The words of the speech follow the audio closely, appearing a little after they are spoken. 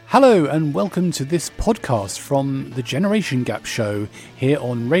Hello and welcome to this podcast from the Generation Gap Show here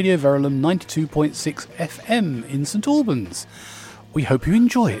on Radio Verulam 92.6 FM in St Albans. We hope you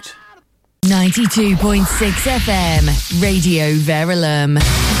enjoy it. 92.6 FM, Radio Verulam.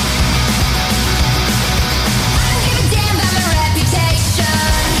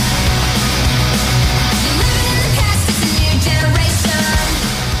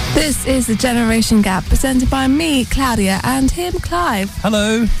 This is the Generation Gap, presented by me, Claudia, and him, Clive.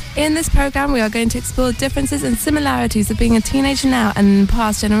 Hello. In this programme, we are going to explore differences and similarities of being a teenager now and in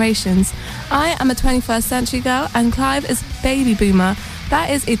past generations. I am a 21st century girl, and Clive is baby boomer. That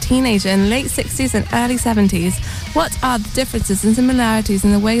is a teenager in late 60s and early 70s. What are the differences and similarities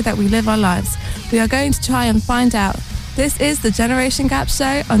in the way that we live our lives? We are going to try and find out. This is the Generation Gap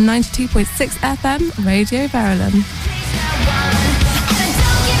Show on 92.6 FM, Radio Verulam.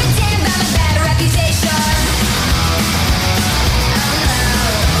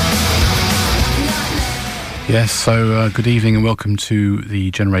 Yes, so good evening and welcome to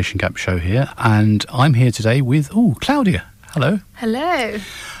the Generation Gap Show here. And I'm here today with, Claudia. Hello. Hello.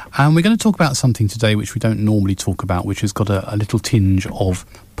 And we're going to talk about something today which we don't normally talk about, which has got a little tinge of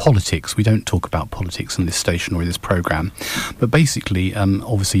politics. We don't talk about politics on this station or in this programme. But basically,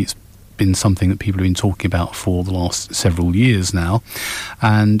 obviously it's been something that people have been talking about for the last several years now,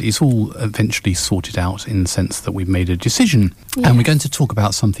 and it's all eventually sorted out in the sense that we've made a decision. Yes. And we're going to talk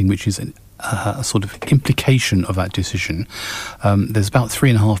about something which is a sort of implication of that decision. There's about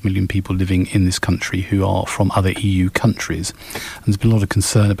 3.5 million people living in this country who are from other EU countries, and there's been a lot of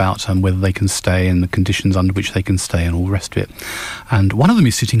concern about whether they can stay and the conditions under which they can stay and all the rest of it. And one of them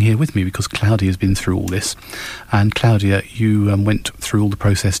is sitting here with me because Claudia has been through all this. And Claudia, you went through all the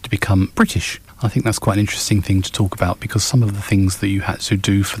process to become British. I think that's quite an interesting thing to talk about because some of the things that you had to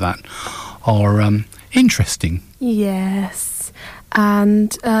do for that are interesting. Yes,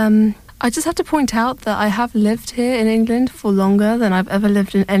 and I just have to point out that I have lived here in England for longer than I've ever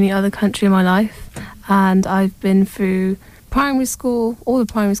lived in any other country in my life. And I've been through primary school, all the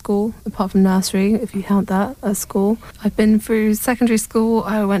primary school, apart from nursery, if you count that as school. I've been through secondary school,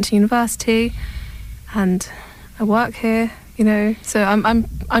 I went to university, and I work here, you know, so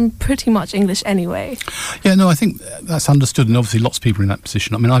I'm pretty much English anyway. Yeah, no, I think that's understood, and obviously lots of people are in that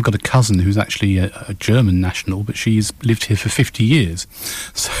position. I mean, I've got a cousin who's actually a German national, but she's lived here for 50 years.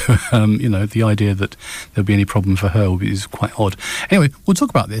 So, you know, the idea that there'll be any problem for her is quite odd. Anyway, we'll talk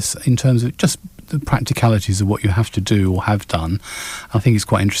about this in terms of just the practicalities of what you have to do or have done. I think it's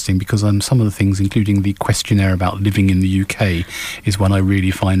quite interesting because some of the things, including the questionnaire about living in the UK, is one I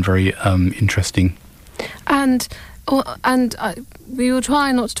really find very interesting. And we will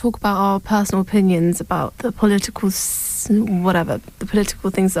try not to talk about our personal opinions about the political things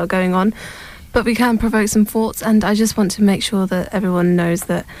that are going on, but we can provoke some thoughts, and I just want to make sure that everyone knows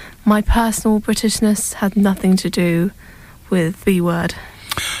that my personal Britishness had nothing to do with the word.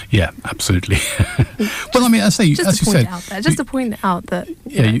 Yeah, absolutely. Well, I mean, as you said, just to point out that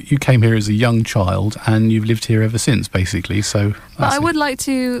you came here as a young child and you've lived here ever since, basically. So, but I would like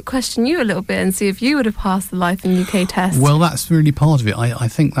to question you a little bit and see if you would have passed the Life in UK test. Well, that's really part of it. I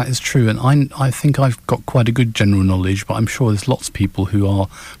think that is true, and I think I've got quite a good general knowledge. But I'm sure there's lots of people who are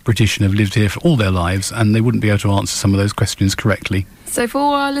British and have lived here for all their lives, and they wouldn't be able to answer some of those questions correctly. So, for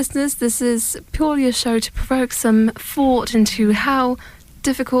all our listeners, this is purely a show to provoke some thought into how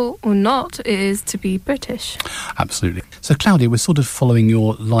difficult or not it is to be British. Absolutely. So, Claudia, we're sort of following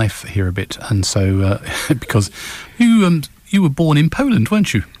your life here a bit, and so because you were born in Poland,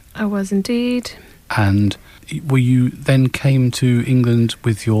 weren't you? I was indeed. And you then came to England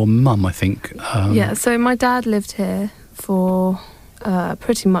with your mum, I think. Yeah. So my dad lived here for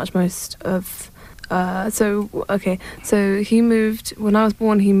pretty much most of. So he moved, when I was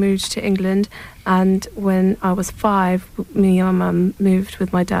born, he moved to England, and when I was 5, me and my mum moved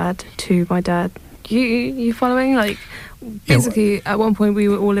with my dad to my dad. You following? Like, basically, at one point we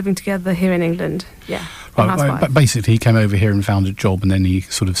were all living together here in England. Yeah. Right, but basically he came over here and found a job, and then he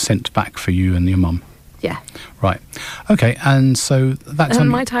sort of sent back for you and your mum. Yeah. Right. Okay, and so that time... And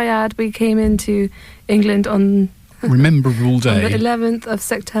might I add, we came into England on... Memorable day. On the 11th of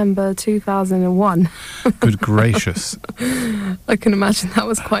September 2001. Good gracious. I can imagine that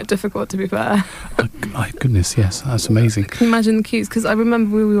was quite difficult, to be fair. Oh, goodness, yes, that's amazing. Can you imagine the queues? Because I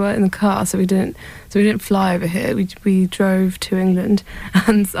remember we were in the car, so we didn't fly over here. We drove to England,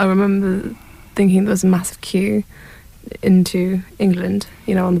 and I remember thinking there was a massive queue into England,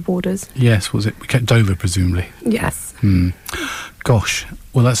 you know, on the borders. Yes, was it? We kept Dover, presumably. Yes. Gosh,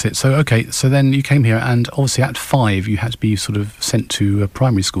 well, that's it. So, okay, so then you came here, and obviously at 5 you had to be sort of sent to a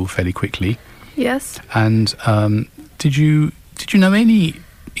primary school fairly quickly. Yes. And did you know any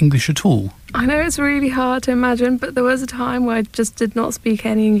English at all? I know it's really hard to imagine, but there was a time where I just did not speak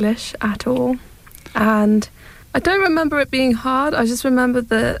any English at all. And I don't remember it being hard. I just remember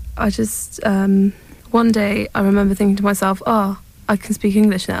that one day I remember thinking to myself, I can speak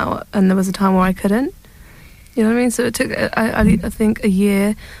English now. And there was a time where I couldn't. You know what I mean? So it took, I think, a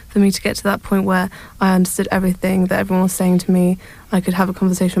year for me to get to that point where I understood everything that everyone was saying to me. I could have a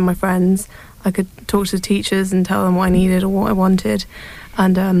conversation with my friends. I could talk to the teachers and tell them what I needed or what I wanted.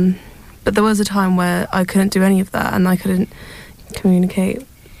 And but there was a time where I couldn't do any of that, and I couldn't communicate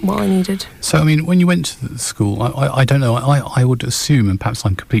what I needed. So, I mean, when you went to the school, I don't know, I would assume, and perhaps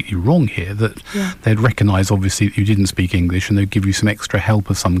I'm completely wrong here, that they'd recognise, obviously, that you didn't speak English and they'd give you some extra help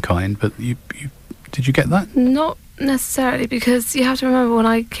of some kind, but did you get that? Not necessarily, because you have to remember when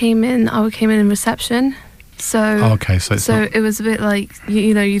I came in reception. So, so it was a bit like,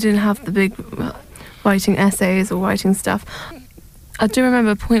 you know, you didn't have the big writing essays or writing stuff. I do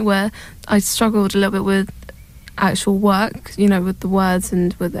remember a point where I struggled a little bit with actual work, you know, with the words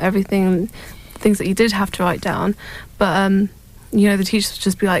and with everything, things that you did have to write down. But, you know, the teachers would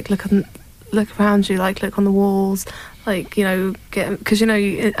just be like, look around you, like, look on the walls, like, you know, because, you know,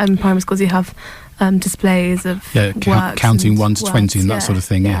 in primary schools you have displays of work. Counting 1 to 20 and that sort of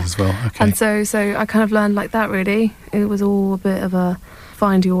thing, as well. Okay. And so I kind of learned like that, really. It was all a bit of a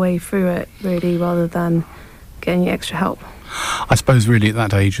find your way through it, really, rather than getting extra help. I suppose really at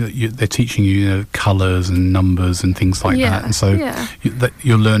that age they're teaching you, colours and numbers and things like that, and so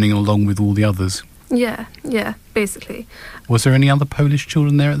you're learning along with all the others. Yeah, basically. Was there any other Polish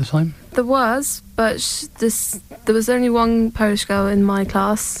children there at the time? There was, but there was only one Polish girl in my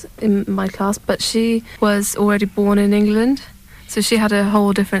class, but she was already born in England, so she had a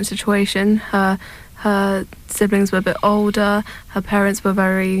whole different situation. Her siblings were a bit older, her parents were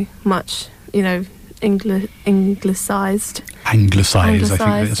very much, you know, Anglicised, I think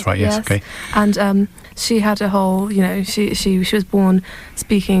that's right, yes. Okay. And she had a whole, you know, she was born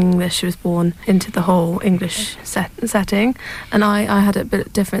speaking English, she was born into the whole English setting, and I had it a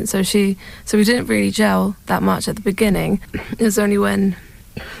bit different, so we didn't really gel that much at the beginning. It was only when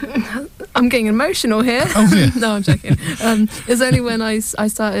I'm getting emotional here. Oh, yeah. No, I'm joking. It was only when I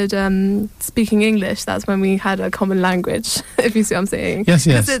started speaking English, that's when we had a common language, if you see what I'm saying. Yes.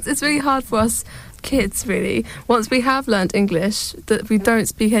 It's really hard for us kids, really, once we have learnt English, that we don't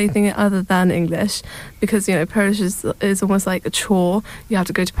speak anything other than English, because, you know, Polish is almost like a chore. You have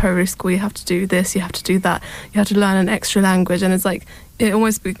to go to Polish school, you have to do this, you have to do that, you have to learn an extra language, and it's like it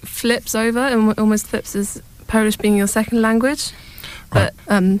almost flips over and almost flips as Polish being your second language. Right.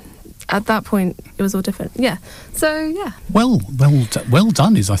 But at that point it was all different. Well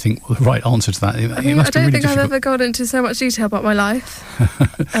done is, I think, the right answer to that. I don't think I've ever gone into so much detail about my life.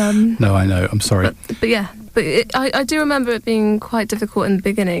 No, I know, I'm sorry. But I do remember it being quite difficult in the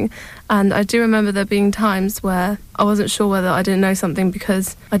beginning, and I do remember there being times where I wasn't sure whether I didn't know something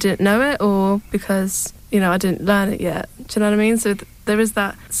because I didn't know it or because, you know, I didn't learn it yet. Do you know what I mean? So there is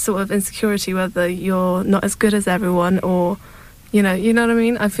that sort of insecurity whether you're not as good as everyone, or you know what I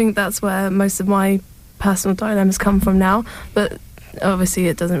mean? I think that's where most of my personal dilemmas come from now, but obviously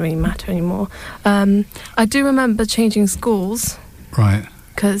it doesn't really matter anymore. I do remember changing schools. Right.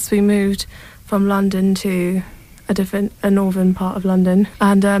 Because we moved from London to a northern part of London,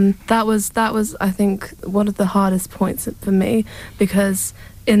 and that was I think one of the hardest points for me, because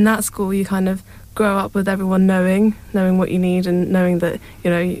in that school you kind of grow up with everyone knowing what you need and knowing that, you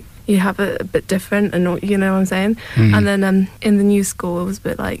know, you have it a bit different, and you know what I'm saying. And then in the new school it was a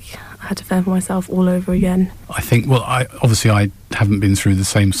bit like I had to fend for myself all over again. I think, well, I haven't been through the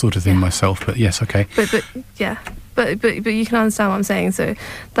same sort of thing myself, but yes, okay. But you can understand what I'm saying. So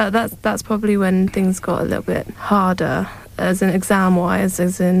that's probably when things got a little bit harder, as in exam wise,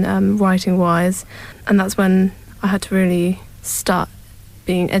 as in writing wise, and that's when I had to really start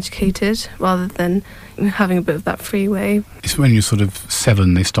being educated rather than having a bit of that freeway. It's when you're sort of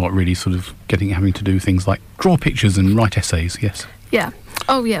 7 they start really sort of having to do things like draw pictures and write essays. Yes. Yeah.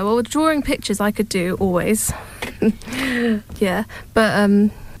 Oh yeah. Well, drawing pictures I could do always. Yeah, but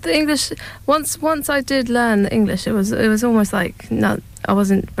the English, once I did learn the English, it was almost like I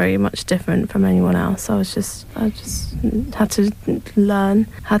wasn't very much different from anyone else. I just had to learn.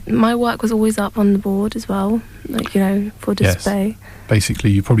 My work was always up on the board as well, like, you know, for display. Yes.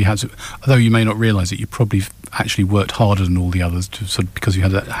 Basically, you probably had to, although you may not realise it, you probably actually worked harder than all the others because you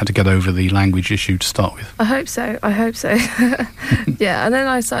had to get over the language issue to start with. I hope so. Yeah, and then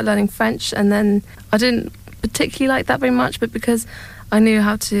I started learning French, and then I didn't particularly like that very much, but because I knew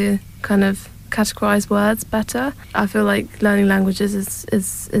how to kind of categorise words better, I feel like learning languages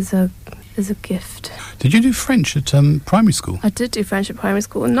is is a gift. Did you do French at primary school? I did do French at primary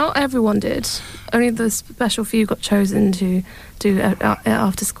school. Not everyone did. Only the special few got chosen to do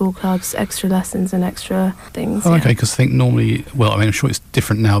after-school clubs, extra lessons and extra things. Oh, okay, because I think normally, well, I mean, I'm sure it's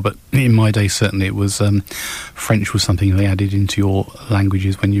different now, but in my day, certainly, it was French was something they added into your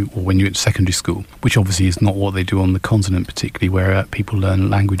languages when you were at secondary school, which obviously is not what they do on the continent, particularly where people learn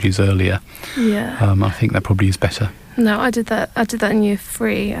languages earlier. Yeah. I think that probably is better. No, I did that in year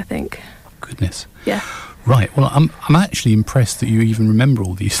 3, I think. Goodness. Yeah. Right. Well, I'm actually impressed that you even remember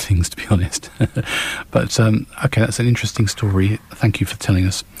all these things, to be honest. But okay, that's an interesting story. Thank you for telling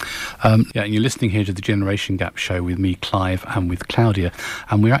us. Yeah, and you're listening here to the Generation Gap show with me, Clive, and with Claudia.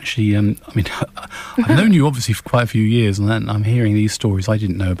 And we're actually, I mean, I've known you obviously for quite a few years, and I'm hearing these stories. I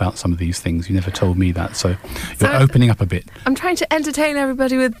didn't know about some of these things. You never told me that, so you're opening up a bit. I'm trying to entertain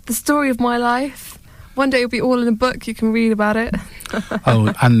everybody with the story of my life. One day it'll be all in a book. You can read about it.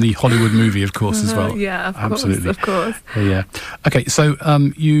 Oh, and the Hollywood movie, of course, as well. Yeah, absolutely, of course. Yeah. Okay, so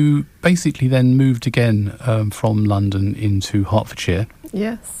you basically then moved again from London into Hertfordshire.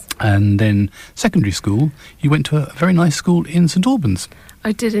 Yes. And then secondary school, you went to a very nice school in St Albans.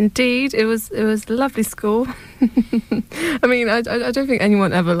 I did indeed. It was a lovely school. I mean, I don't think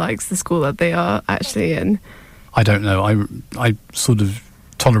anyone ever likes the school that they are actually in. I don't know. I sort of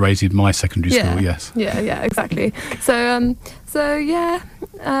tolerated my secondary school, yes. Yeah, exactly. So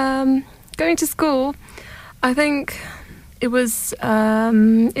going to school, I think it was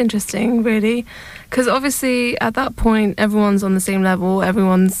interesting, really, because obviously at that point everyone's on the same level.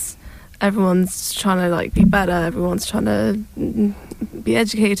 Everyone's trying to like be better. Everyone's trying to be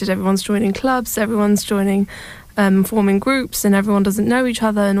educated. Everyone's joining clubs. Everyone's joining. Forming groups, and everyone doesn't know each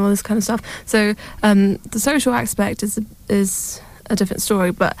other and all this kind of stuff. So the social aspect is a different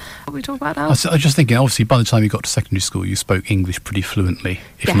story, but what we talk about now? I was just thinking, obviously, by the time you got to secondary school, you spoke English pretty fluently,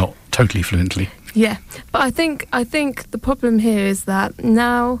 if not totally fluently. Yeah, but I think the problem here is that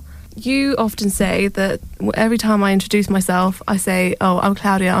now you often say that every time I introduce myself, I say, "Oh, I'm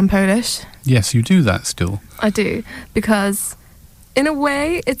Claudia, I'm Polish." Yes, you do that still. I do, because in a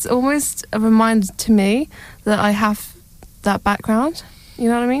way, it's almost a reminder to me that I have that background. You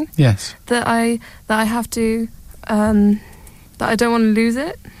know what I mean? Yes. That I have to. That I don't want to lose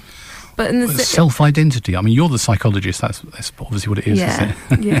it. But in the self-identity. I mean, you're the psychologist. That's obviously what it is, isn't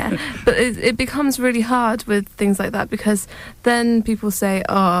it? Yeah. But it becomes really hard with things like that, because then people say,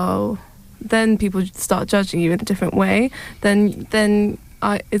 "Oh," then people start judging you in a different way. Then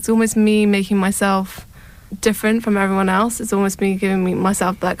it's almost me making myself different from everyone else. It's almost me giving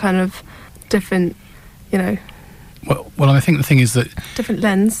myself that kind of different, you know. Well, I think the thing is that different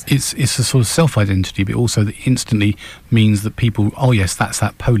lens. It's a sort of self-identity, but also that instantly means that people, oh yes, that's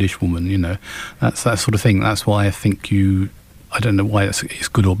that Polish woman, you know, that's that sort of thing. That's why I think I don't know why it's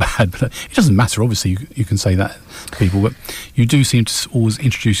good or bad, but it doesn't matter. Obviously, you can say that to people, but you do seem to always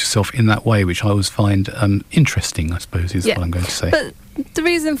introduce yourself in that way, which I always find interesting, I suppose, is what I'm going to say. But the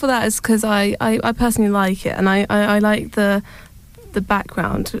reason for that is because I personally like it, and I like the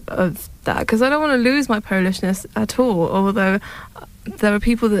background of that, because I don't want to lose my Polishness at all, although there are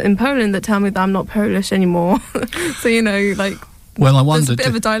people in Poland that tell me that I'm not Polish anymore. So, you know, like, well, I wondered, there's a bit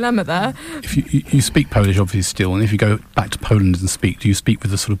of a dilemma there. If you speak Polish, obviously, still, and if you go back to Poland and speak, do you speak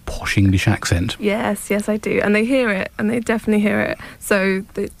with a sort of posh English accent? Yes, I do, and they hear it, and they definitely hear it. So,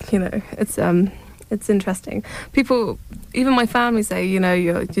 you know, it's interesting. People, even my family, say, you know,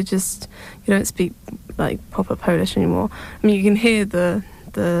 you don't speak like proper Polish anymore. I mean, you can hear the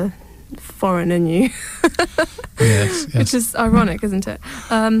foreign in you. Yes. Which is ironic, isn't it?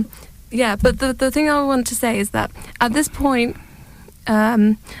 Yeah, but the thing I want to say is that at this point,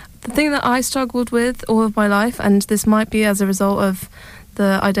 the thing that I struggled with all of my life, and this might be as a result of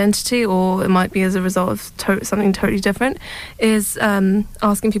the identity, or it might be as a result of something totally different, is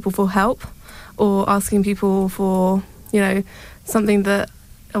asking people for help, or asking people for, you know, something that,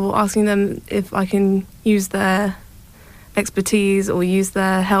 or asking them if I can use their expertise or use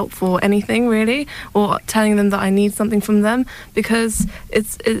their help for anything, really, or telling them that I need something from them, because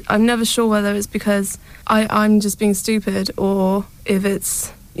I'm never sure whether it's because I'm just being stupid, or if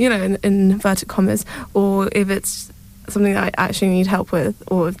it's, you know, in inverted commas, or if it's something that I actually need help with,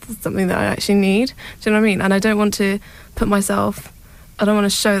 or if it's something that I actually need. Do you know what I mean? And I don't want to I don't want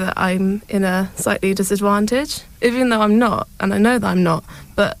to show that I'm in a slightly disadvantage, even though I'm not, and I know that I'm not,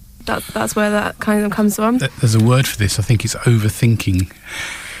 but that's where that kind of comes from. There's a word for this. I think it's overthinking.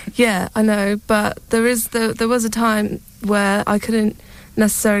 Yeah, I know, but there was a time where I couldn't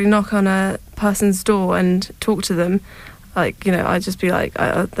necessarily knock on a person's door and talk to them, Like, I'd just be like,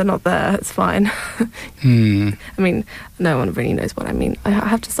 they're not there, it's fine. Hmm. I mean, no one really knows what I mean. I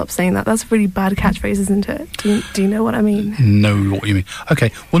have to stop saying that. That's a really bad catchphrase, isn't it? Do you know what I mean? Know what you mean.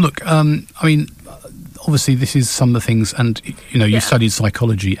 Okay, well, look, I mean, obviously this is some of the things, and, you studied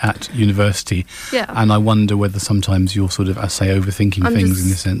psychology at university, and I wonder whether sometimes you're sort of, I say, overthinking things in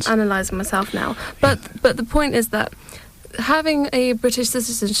this sense. I'm analysing myself now. But the point is that having a British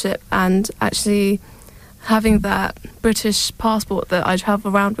citizenship and actually having that British passport that I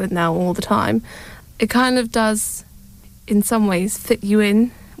travel around with now all the time, it kind of does, in some ways, fit you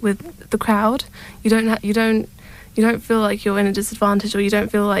in with the crowd. You don't feel like you're in a disadvantage, or you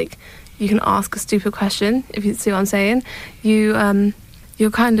don't feel like you can ask a stupid question, if you see what I'm saying.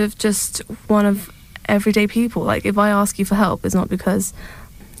 You're kind of just one of everyday people. Like, if I ask you for help, it's not because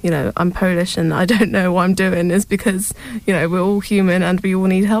I'm Polish and I don't know what I'm doing. It's because, we're all human and we all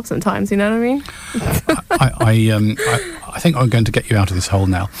need help sometimes, you know what I mean? I think I'm going to get you out of this hole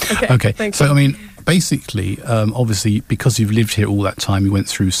now. Okay. Thank so, you. I mean, basically, obviously, because you've lived here all that time, you went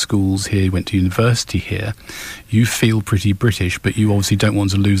through schools here, you went to university here, you feel pretty British, but you obviously don't want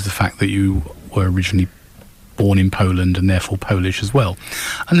to lose the fact that you were originally born in Poland and therefore Polish as well.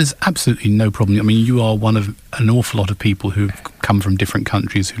 And there's absolutely no problem. I mean, you are one of an awful lot of people who've come from different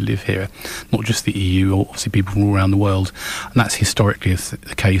countries who live here, not just the EU, obviously people from all around the world. And that's historically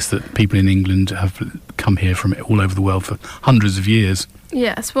the case, that people in England have come here from all over the world for hundreds of years.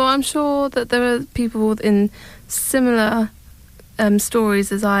 Yes, well, I'm sure that there are people in similar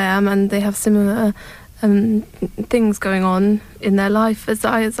stories as I am, and they have similar things going on in their life as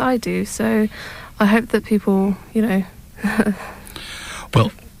I do. So I hope that people,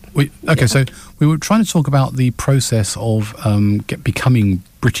 Well, so we were trying to talk about the process of becoming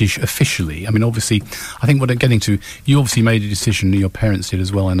British officially. I mean, obviously, I think what I'm getting to, you obviously made a decision, your parents did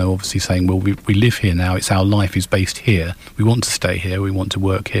as well, I know, obviously saying, well, we live here now, it's our life is based here, we want to stay here, we want to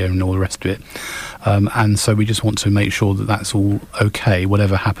work here and all the rest of it. And so we just want to make sure that that's all okay,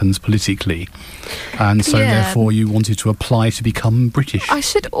 whatever happens politically. And so therefore you wanted to apply to become British. I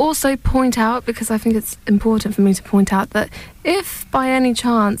should also point out, because I think it's important for me to point out, that if by any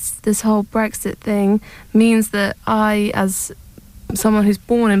chance this whole Brexit thing means that I, as someone who's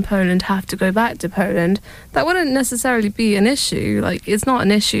born in Poland, have to go back to Poland, that wouldn't necessarily be an issue. Like, it's not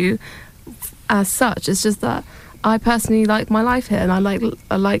an issue as such. It's just that I personally like my life here, and I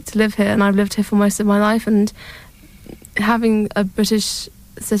like to live here, and I've lived here for most of my life, and having a British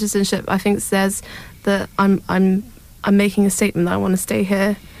citizenship, I think, says that I'm making a statement that I want to stay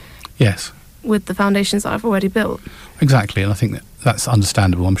here. Yes. With the foundations that I've already built. Exactly, and I think that's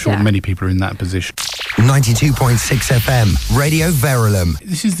understandable. I'm sure many people are in that position. 92.6 FM, Radio Verulam.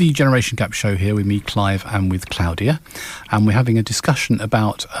 This is the Generation Gap show here with me, Clive, and with Claudia. And we're having a discussion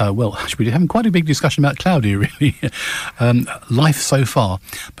about, actually we're having quite a big discussion about Claudia, really. Life so far.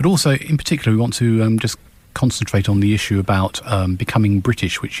 But also, in particular, we want to just concentrate on the issue about becoming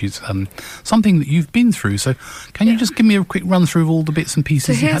British, which is something that you've been through. So can you just give me a quick run through of all the bits and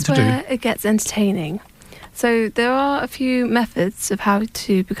pieces you had to do? So here's where it gets entertaining. So there are a few methods of how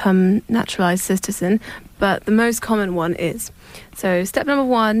to become naturalised citizen, but the most common one is, so step number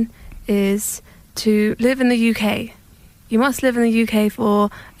 1 is to live in the UK. You must live in the UK for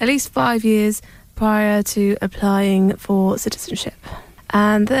at least 5 years prior to applying for citizenship.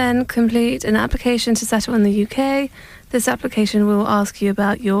 And then complete an application to settle in the UK. This application will ask you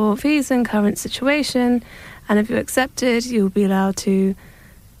about your visa and current situation, and if you're accepted, you'll be allowed to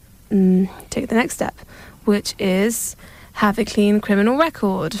take the next step, which is have a clean criminal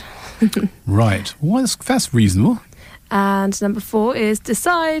record. Right. Well, that's reasonable. And number 4 is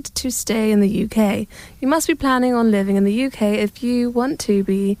decide to stay in the UK. You must be planning on living in the UK if you want to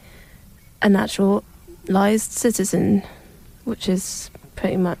be a naturalised citizen, which is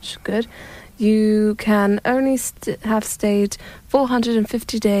pretty much good. You can only have stayed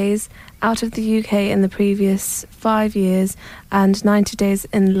 450 days out of the UK in the previous 5 years and 90 days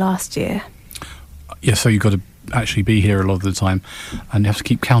in last year. Yeah, so you've got to actually be here a lot of the time, and you have to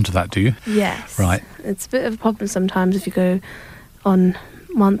keep count of that, do you? Yes. Right. It's a bit of a problem sometimes if you go on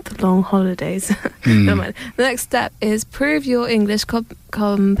month-long holidays. Never mind. The next step is prove your English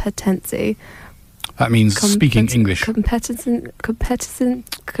competency. That means speaking English. Competency.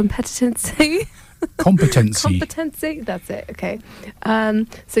 Competency, that's it, okay.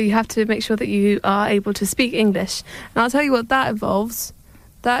 So you have to make sure that you are able to speak English. And I'll tell you what that involves.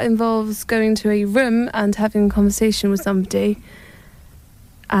 That involves going to a room and having a conversation with somebody.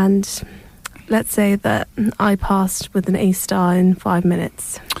 And let's say that I passed with an A star in 5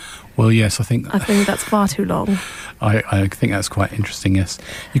 minutes. Well, yes, I think that's far too long. I think that's quite interesting, yes.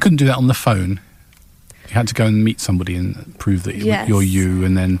 You couldn't do that on the phone. You had to go and meet somebody and prove that Yes. you're you,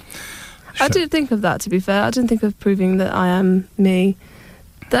 and then... I did think of that, to be fair. I didn't think of proving that I am me.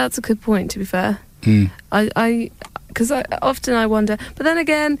 That's a good point, to be fair. Because often I wonder, but then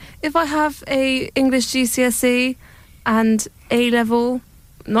again, if I have a English GCSE and A-level,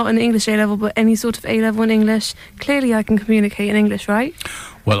 not an English A-level, but any sort of A-level in English, clearly I can communicate in English, right?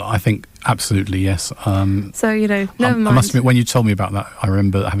 Well, I think absolutely, yes. So, never mind. I must admit, when you told me about that, I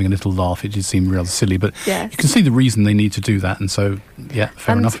remember having a little laugh. It did seem rather silly, but Yes. you can see the reason they need to do that, and so, yeah,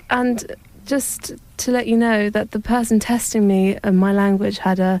 fair enough. And just to let you know that the person testing me and my language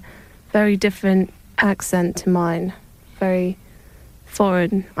had a very different accent to mine. Very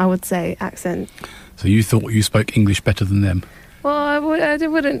foreign, I would say, accent. So you thought you spoke English better than them? Well, I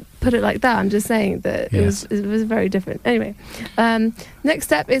wouldn't put it like that. I'm just saying that Yes. it was very different. Anyway, next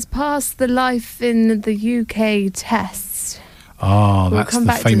step is pass the Life in the UK test. Ah, We'll that's come the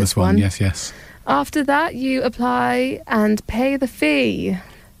back to famous this one. Yes. After that, you apply and pay the fee.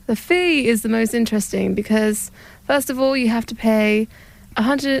 The fee is the most interesting because, first of all, you have to pay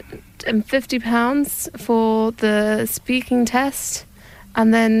 £150 for the speaking test,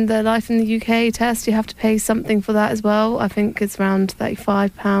 and then the Life in the UK test, you have to pay something for that as well. I think it's around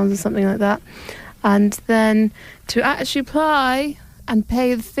 £35 or something like that. And then to actually apply and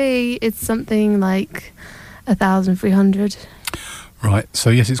pay the fee, it's something like 1,300. Right, so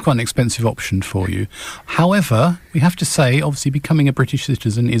yes, it's quite an expensive option for you. However, we have to say, obviously, becoming a British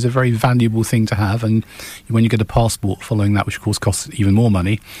citizen is a very valuable thing to have, and when you get a passport following that, which of course costs even more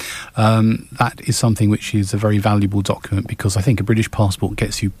money, that is something which is a very valuable document, because I think a British passport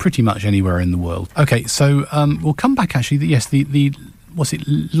gets you pretty much anywhere in the world. Okay, so we'll come back actually, yes, the what's it,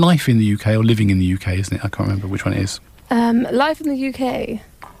 life in the UK or living in the UK, isn't it? I can't remember which one it is. Life in the UK.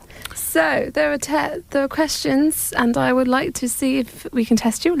 So there are questions, and I would like to see if we can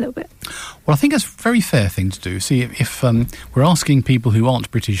test you a little bit. Well, I think that's a very fair thing to do. See, if we're asking people who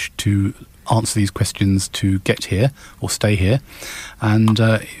aren't British to answer these questions to get here or stay here, and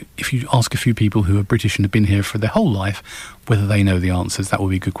if you ask a few people who are British and have been here for their whole life, whether they know the answers, that will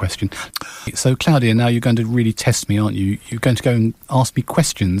be a good question. So, Claudia, now you're going to really test me, aren't you? You're going to go and ask me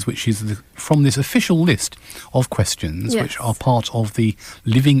questions, which is from this official list of questions, Yes. which are part of the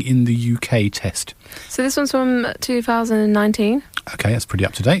Living in the UK test. So this one's from 2019. Okay, that's pretty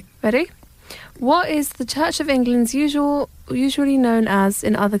up to date. Ready? What is the Church of England's usually known as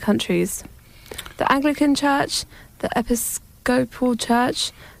in other countries? The Anglican Church, the Episcopal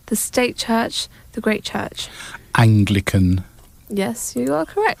Church, the State Church, the Great Church. Anglican. Yes, you are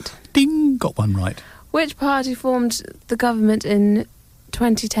correct. Ding, got one right. Which party formed the government in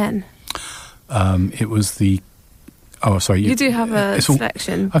 2010? It was the... Oh, sorry. You do have a it's all-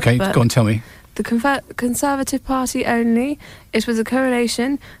 selection. Okay, but go on, tell me. The Conservative Party only. It was a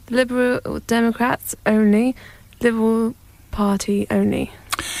coalition. The Liberal Democrats only. Liberal Party only.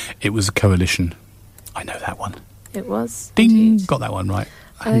 It was a coalition. I know that one. It was. Ding, indeed. got that one right.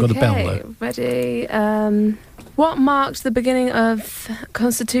 I haven't got a bell, though. Ready. What marked the beginning of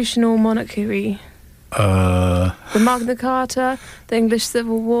constitutional monarchy? The Magna Carta, the English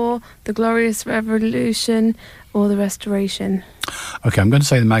Civil War, the Glorious Revolution, or the Restoration? Okay, I'm going to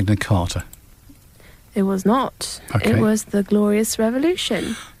say the Magna Carta. It was not. Okay. It was the Glorious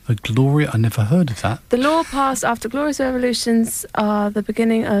Revolution. The Gloria, I never heard of that. The law passed after glorious revolutions are the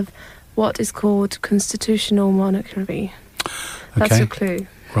beginning of what is called constitutional monarchy. That's Okay. your clue.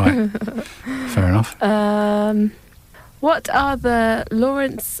 Right. Fair enough. What are the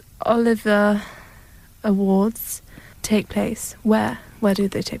Laurence Olivier Awards take place? Where? Where do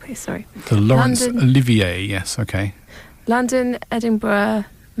they take place? Sorry. The Laurence London. Olivier, yes, okay. London, Edinburgh,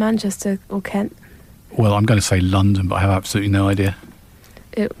 Manchester, or Kent? Well, I'm going to say London, but I have absolutely no idea.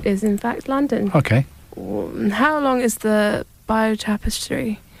 It is in fact London. Okay. How long is the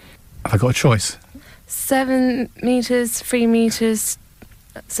biotapestry? Have I got a choice? 7 meters, 3 meters,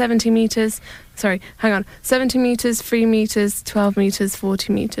 70 meters. Sorry, hang on. 70 meters, 3 meters, 12 meters,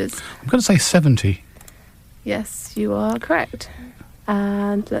 40 meters. I'm going to say 70. Yes, you are correct.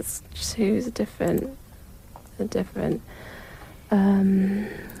 And let's choose a different.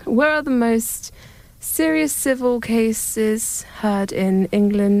 Where are the most serious civil cases heard in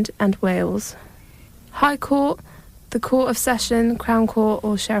England and Wales? High Court, the Court of Session, Crown Court,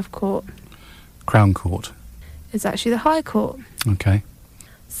 or Sheriff Court? Crown Court. It's actually the High Court. Okay.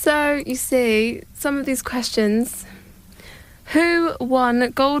 So, you see, some of these questions. Who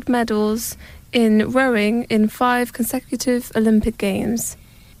won gold medals in rowing in 5 consecutive Olympic Games?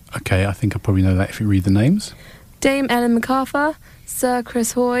 Okay, I think I probably know that if you read the names. Dame Ellen MacArthur, Sir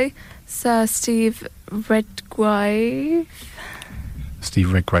Chris Hoy, Sir Steve Redgrave.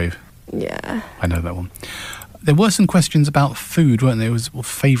 Steve Redgrave. Yeah. I know that one. There were some questions about food, weren't there? It was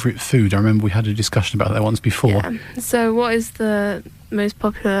favourite food. I remember we had a discussion about that once before. Yeah. So what is the most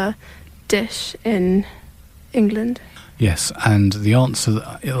popular dish in England? Yes, and the answer,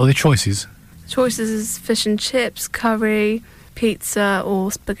 are the choices? Choices is fish and chips, curry, pizza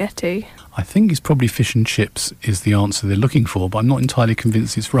or spaghetti. I think it's probably fish and chips is the answer they're looking for, but I'm not entirely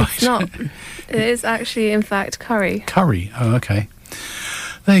convinced it's right. It's not. It is actually, in fact, curry. Curry, oh, okay.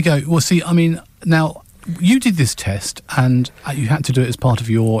 There you go. Well, see, I mean, now, you did this test, and you had to do it as part of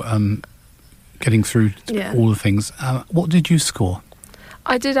your getting through all the things. What did you score?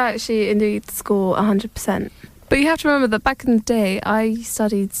 I did actually indeed score 100%. But you have to remember that back in the day, I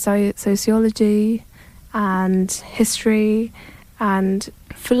studied sociology and history and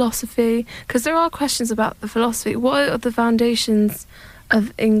philosophy, because there are questions about the philosophy. What are the foundations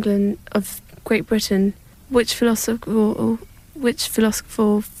of England, of Great Britain? Which philosophical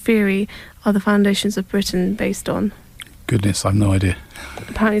theory are the foundations of Britain based on? Goodness, I've no idea.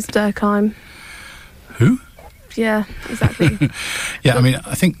 Apparently it's Durkheim. Who? Yeah, exactly. Yeah, I mean,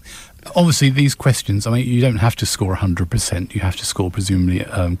 I think, obviously, these questions, I mean, you don't have to score 100%. You have to score, presumably,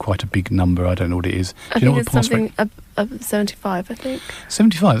 quite a big number. I don't know what it is. I think it's something up 75, I think.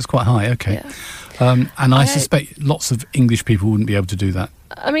 75, that's quite high, okay. Yeah. And I suspect lots of English people wouldn't be able to do that.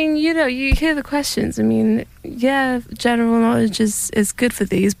 I mean, you know, you hear the questions. I mean, yeah, general knowledge is good for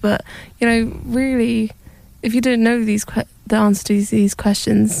these, but, you know, really, if you didn't know the answer to these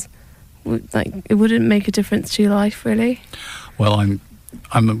questions, it wouldn't make a difference to your life, really. Well, I'm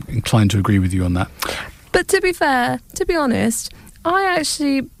inclined to agree with you on that. But to be fair, to be honest, I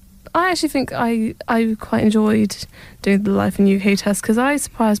actually think I quite enjoyed doing the Life in UK test, because I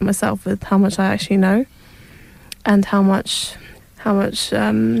surprised myself with how much I actually know and how much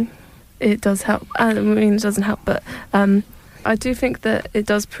it does help. I mean, it doesn't help, but I do think that it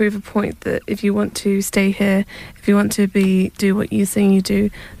does prove a point that if you want to stay here, if you want to do what you think you do,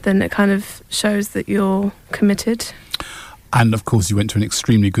 then it kind of shows that you're committed. And, of course, you went to an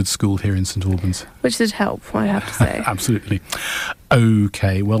extremely good school here in St Albans. Which did help, I have to say. Absolutely.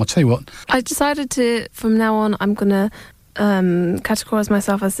 OK, well, I'll tell you what. I decided to, from now on, I'm going to categorise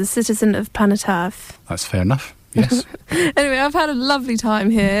myself as a citizen of planet Earth. That's fair enough, yes. Anyway, I've had a lovely time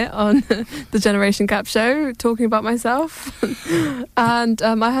here on the Generation Gap show, talking about myself. And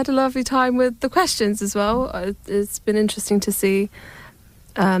I had a lovely time with the questions as well. It's been interesting to see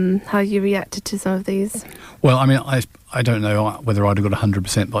how you reacted to some of these. Well, I mean, I don't know whether I'd have got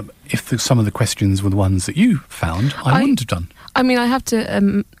 100%, but if some of the questions were the ones that you found, I wouldn't have done. I mean, I have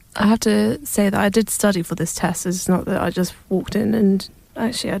to say that I did study for this test. It's not that I just walked in and...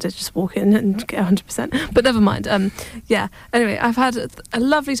 Actually, I did just walk in and get 100%. But never mind. Yeah. Anyway, I've had a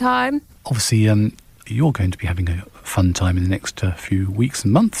lovely time. Obviously, you're going to be having a fun time in the next few weeks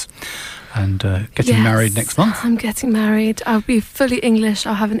and months. And getting married next month. I'm getting married. I'll be fully English.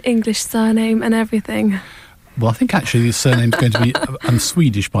 I'll have an English surname and everything. Well, I think actually the surname's going to be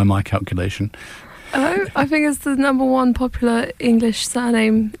Swedish by my calculation. Oh, I think it's the #1 popular English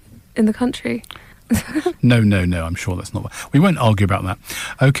surname in the country. No, I'm sure that's not. We won't argue about that.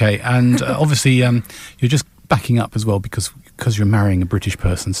 Okay, and obviously you're just backing up as well because you're marrying a British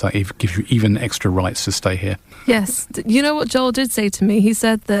person, so it gives you even extra rights to stay here. Yes. You know what Joel did say to me? He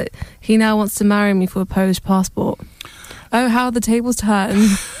said that he now wants to marry me for a Polish passport. Oh, how the tables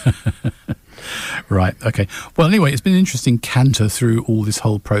turn. Right, okay. Well, anyway, it's been an interesting canter through all this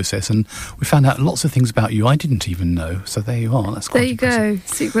whole process, and we found out lots of things about you I didn't even know. So there you are. That's quite impressive. There you go.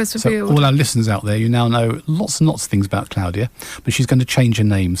 Secrets revealed. So all our listeners out there, you now know lots and lots of things about Claudia, but she's going to change her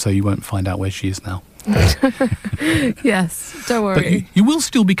name, so you won't find out where she is now. Yes, don't worry. But you will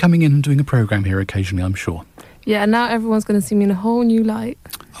still be coming in and doing a programme here occasionally, I'm sure. Yeah, and now everyone's going to see me in a whole new light.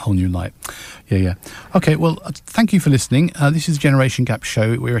 A whole new light. Yeah. Okay, well, thank you for listening. This is Generation Gap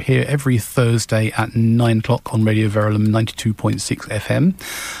Show. We're here every Thursday at 9 o'clock on Radio Verulam 92.6 FM,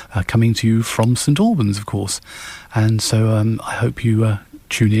 coming to you from St Albans, of course. And so I hope you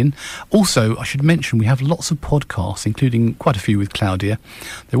tune in. Also, I should mention we have lots of podcasts, including quite a few with Claudia.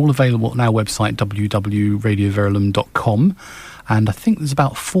 They're all available on our website, www.radioverulam.com. And I think there's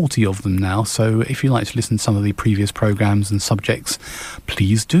about 40 of them now. So if you like to listen to some of the previous programmes and subjects,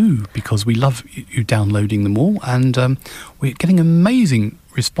 please do, because we love you downloading them all. And we're getting amazing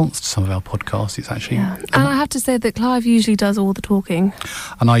response to some of our podcasts. It's actually... Yeah. And I have to say that Clive usually does all the talking.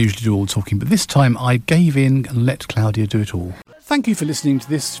 And I usually do all the talking. But this time I gave in and let Claudia do it all. Thank you for listening to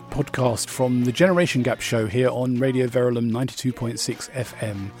this podcast from the Generation Gap Show here on Radio Verulam 92.6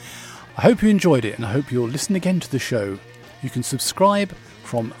 FM. I hope you enjoyed it, and I hope you'll listen again to the show. You can subscribe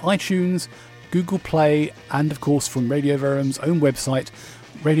from iTunes, Google Play, and of course from Radio Verulam's own website,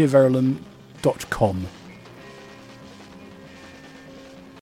 radioverulam.com.